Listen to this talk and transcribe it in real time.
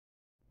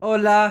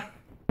Hola.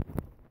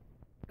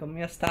 ¿Cómo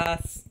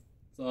estás?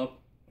 What's up?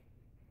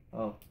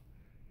 Oh,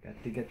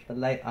 got to get the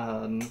light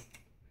on.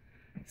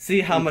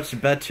 See how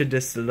much better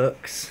this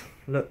looks.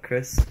 Look,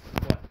 Chris.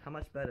 What? How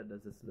much better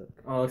does this look?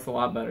 Oh, it looks a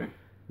lot better.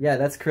 Yeah,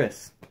 that's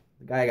Chris.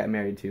 The guy I got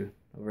married to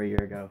over a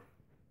year ago.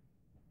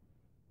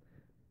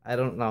 I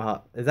don't know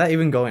how... Is that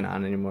even going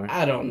on anymore?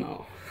 I don't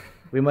know.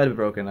 We might have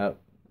broken up.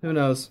 Who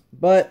knows?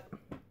 But...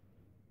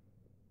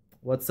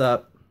 What's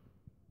up?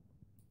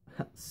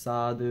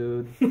 Saw,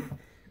 dude.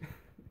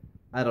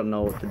 I don't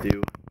know what to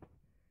do.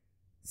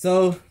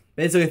 So,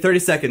 basically 30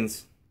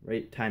 seconds.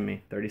 Right, time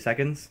me. 30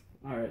 seconds?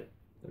 Alright,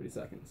 30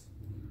 seconds.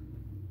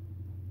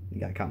 You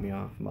gotta cut me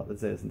off. I'm about to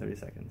say this in 30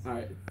 seconds.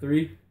 Alright,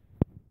 3,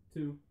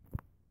 2,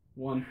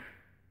 1,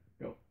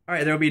 go.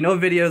 Alright, there will be no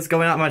videos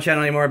going out on my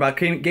channel anymore about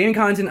gaming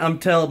content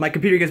until my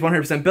computer gets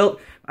 100% built.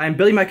 I'm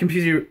building my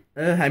computer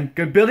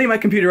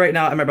right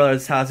now at my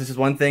brother's house. It's just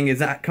one thing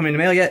is not coming in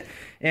the mail yet,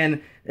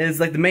 and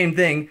it's like the main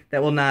thing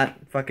that will not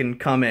fucking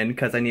come in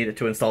because I need it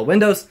to install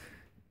Windows.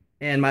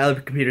 And my other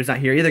computer's not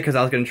here either because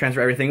I was going to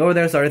transfer everything over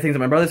there, so everything's at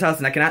my brother's house,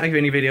 and I cannot make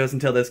any videos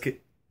until this.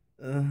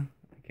 I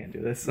can't do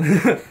this.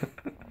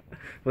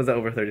 Was that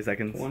over 30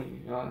 seconds?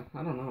 20.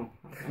 I don't know.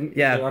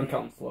 Yeah. I'm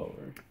counting slow.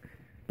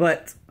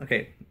 But,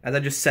 okay, as I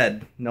just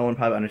said, no one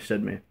probably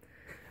understood me.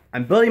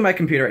 I'm building my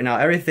computer right now.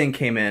 Everything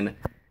came in,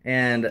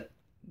 and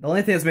the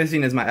only thing that's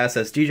missing is my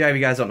SSD drive.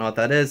 You guys don't know what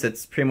that is.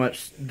 It's pretty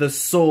much the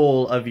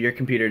soul of your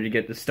computer to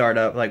get the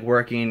startup, like,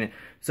 working,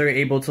 so you're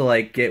able to,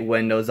 like, get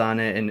Windows on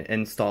it and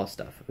install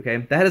stuff, okay?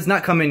 That has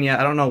not come in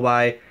yet. I don't know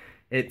why.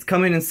 It's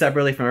coming in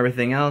separately from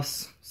everything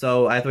else,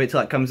 so I have to wait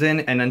till that comes in,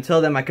 and until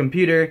then, my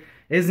computer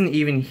isn't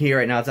even here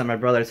right now. It's at my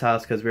brother's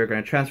house because we were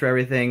going to transfer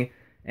everything,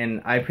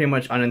 and I pretty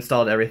much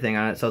uninstalled everything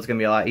on it, so it's going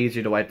to be a lot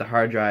easier to wipe the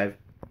hard drive.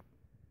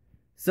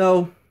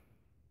 So,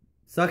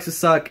 sucks to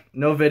suck.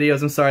 No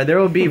videos, I'm sorry. There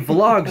will be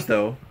vlogs,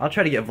 though. I'll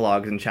try to get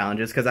vlogs and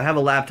challenges because I have a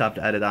laptop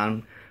to edit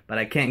on, but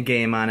I can't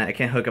game on it. I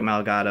can't hook up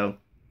my Elgato.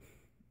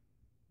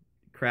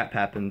 Crap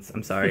happens.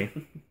 I'm sorry.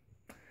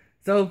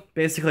 So,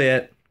 basically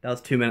it. That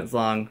was 2 minutes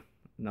long.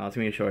 No, it's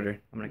going to be shorter.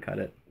 I'm going to cut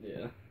it.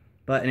 Yeah.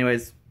 But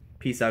anyways,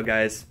 peace out,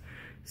 guys.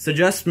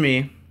 Suggest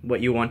me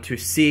what you want to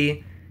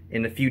see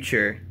in the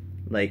future,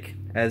 like,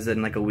 as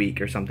in, like, a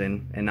week or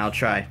something, and I'll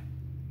try.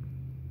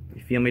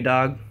 You feel me,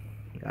 dog?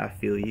 I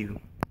feel you.